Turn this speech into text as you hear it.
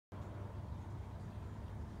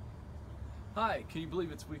Hi, can you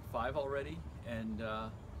believe it's week 5 already? And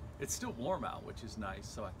it's still warm out, which is nice,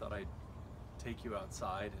 so I thought I'd take you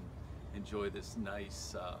outside and enjoy this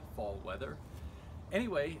nice fall weather.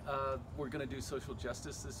 Anyway, we're going to do social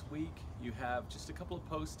justice this week. You have just a couple of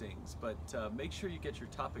postings, but make sure you get your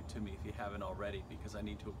topic to me if you haven't already, because I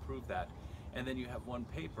need to approve that. And then you have one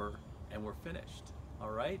paper and we're finished.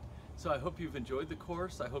 All right? So I hope you've enjoyed the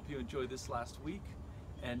course. I hope you enjoyed this last week,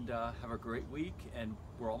 and have a great week, and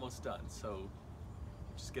we're almost done. So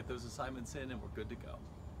just get those assignments in and we're good to go.